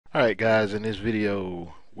Alright guys, in this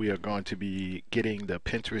video we are going to be getting the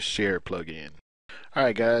Pinterest share plugin.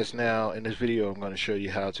 Alright guys, now in this video I'm going to show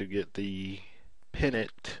you how to get the Pin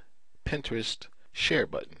It Pinterest share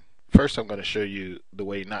button. First I'm going to show you the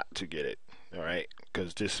way not to get it, alright,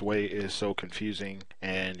 because this way is so confusing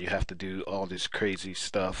and you have to do all this crazy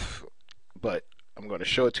stuff, but I'm going to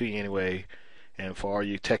show it to you anyway. And for all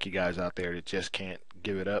you techie guys out there that just can't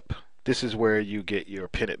give it up, this is where you get your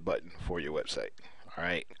Pin It button for your website.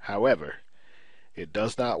 Alright, however, it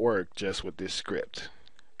does not work just with this script.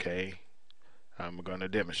 Okay, I'm going to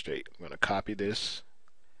demonstrate. I'm going to copy this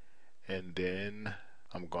and then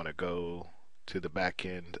I'm going to go to the back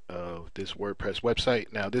end of this WordPress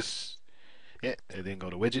website. Now this, and then go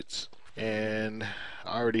to widgets, and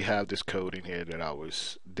I already have this code in here that I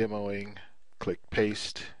was demoing. Click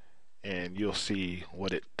paste and you'll see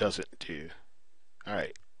what it doesn't do.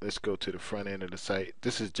 Alright, let's go to the front end of the site.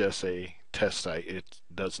 This is just a test site. It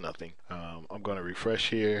does nothing. I'm going to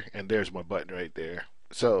refresh here and there's my button right there.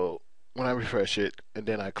 So when I refresh it and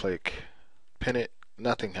then I click pin it,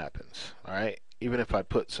 nothing happens. Alright, even if I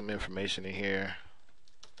put some information in here,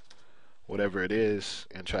 whatever it is,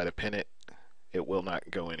 and try to pin it, it will not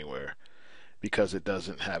go anywhere because it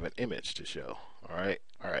doesn't have an image to show. Alright,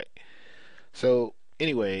 so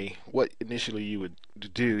anyway, what initially you would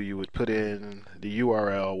do, you would put in the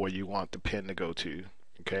URL where you want the pin to go to,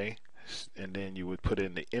 okay? And then you would put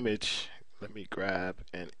in the image. Let me grab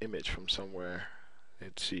an image from somewhere.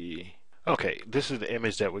 Let's see. Okay, this is the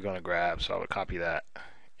image that we're going to grab, so I would copy that.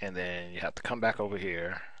 And then you have to come back over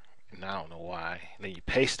here, and I don't know why. And then you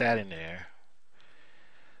paste that in there.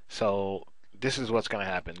 So this is what's going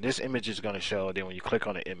to happen. This image is going to show, then when you click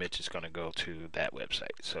on the image, it's going to go to that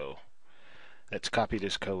website. So let's copy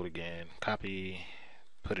this code again. Copy,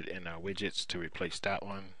 put it in our widgets to replace that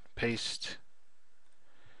one. Paste,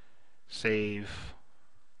 save,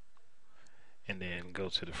 and then go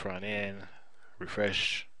to the front end,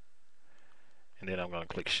 refresh, and then I'm going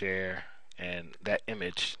to click share, and that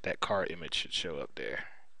image, that car image, should show up there.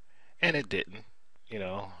 And it didn't,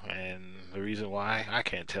 and the reason why, I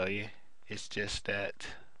can't tell you. It's just that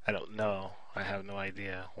I don't know. I have no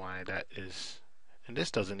idea why that is. And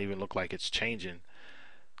this doesn't even look like it's changing.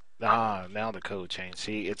 Now the code changed.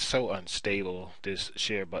 See, it's so unstable, this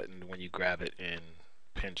share button, when you grab it in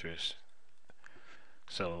Pinterest.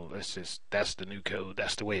 So that's the new code.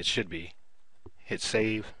 That's the way it should be. Hit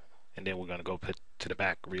save, and then we're going to go put to the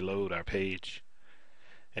back, reload our page,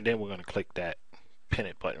 and then we're going to click that pin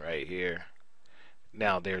it button right here.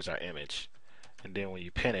 Now there's our image, and then when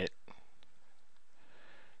you pin it,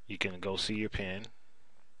 you can go see your pin.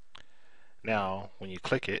 Now when you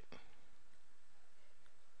click it,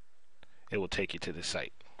 it will take you to the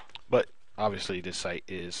site, but obviously this site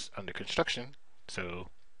is under construction, so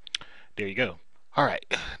there you go. Alright,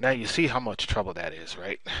 now you see how much trouble that is,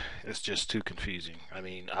 right? It's just too confusing. I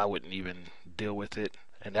mean, I wouldn't even deal with it,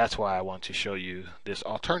 and that's why I want to show you this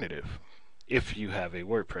alternative. If you have a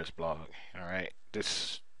WordPress blog, alright,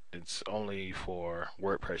 it's only for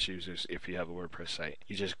WordPress users. If you have a WordPress site,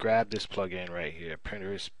 you just grab this plugin right here,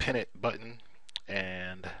 Pinterest Pin It button,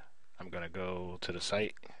 and I'm gonna go to the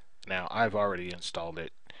site. Now I've already installed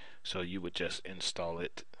it, so you would just install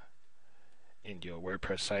it in your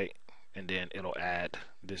WordPress site, and then it'll add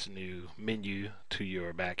this new menu to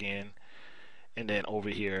your back end, and then over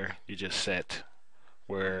here you just set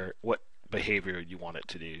what behavior you want it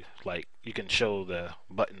to do. Like, you can show the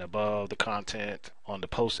button above the content on the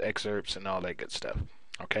post excerpts and all that good stuff.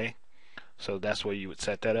 Okay, so that's where you would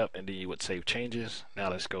set that up, and then you would save changes. Now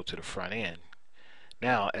let's go to the front end.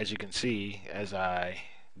 Now as you can see, as I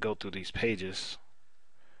go through these pages,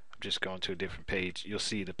 I'm just going to a different page, you'll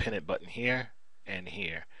see the pin it button here and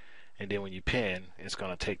here, and then when you pin, it's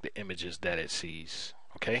going to take the images that it sees.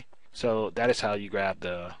 Okay, so that is how you grab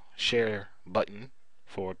the share button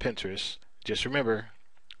for Pinterest. Just remember,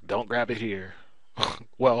 don't grab it here.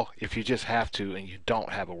 Well, if you just have to and you don't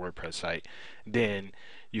have a WordPress site, then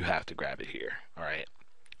you have to grab it here. Alright,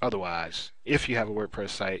 otherwise, if you have a WordPress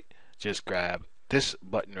site, just grab this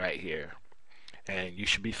button right here and you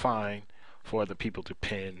should be fine for other people to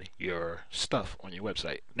pin your stuff on your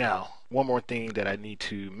website. Now, one more thing that I need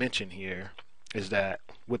to mention here is that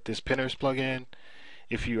with this Pinterest plugin,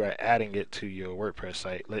 if you are adding it to your WordPress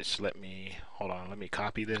site, let me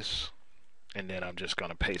copy this, and then I'm just going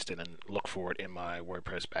to paste it and look for it in my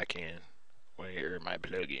WordPress backend where my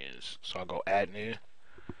plugins. So I'll go add new,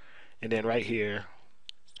 and then right here,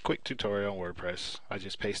 quick tutorial on WordPress, I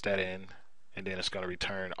just paste that in, and then it's going to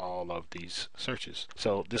return all of these searches.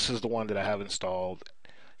 So this is the one that I have installed.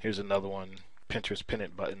 Here's another one, Pinterest Pin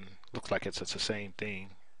It button. Looks like it's the same thing.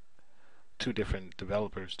 two different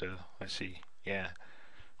developers though. Let's see. Yeah.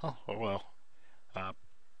 Oh, well. Uh,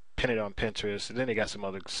 Pin it on Pinterest, and then they got some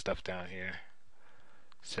other stuff down here.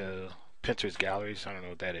 So Pinterest galleries, I don't know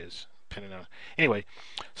what that is. Pin it on. Anyway,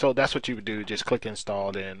 so that's what you would do. Just click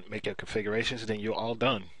install, then make your configurations, and then you're all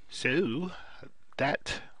done. So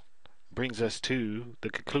that brings us to the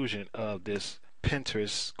conclusion of this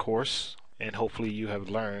Pinterest course, and hopefully you have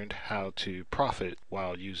learned how to profit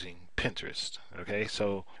while using Pinterest. Okay,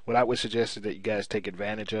 so what I would suggest is that you guys take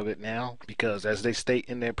advantage of it now, because as they state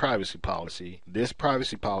in their privacy policy, this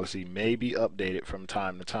privacy policy may be updated from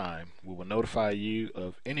time to time. We will notify you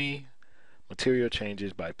of any material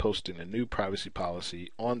changes by posting a new privacy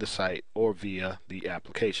policy on the site or via the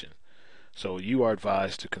application. So you are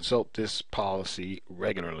advised to consult this policy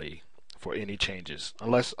regularly for any changes,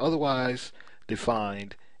 unless otherwise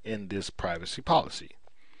defined in this privacy policy.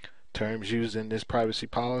 Terms used in this privacy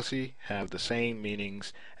policy have the same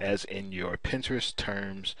meanings as in your Pinterest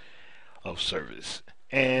terms of service.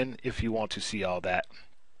 And if you want to see all that,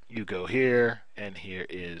 you go here, and here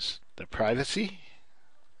is the privacy.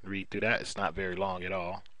 Read through that. It's not very long at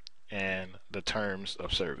all. And the terms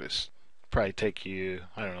of service. Probably take you,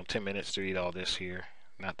 I don't know, 10 minutes to read all this here.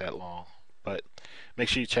 Not that long. But make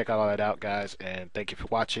sure you check all that out, guys. And thank you for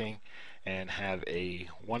watching. And have a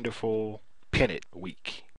wonderful Pin It week.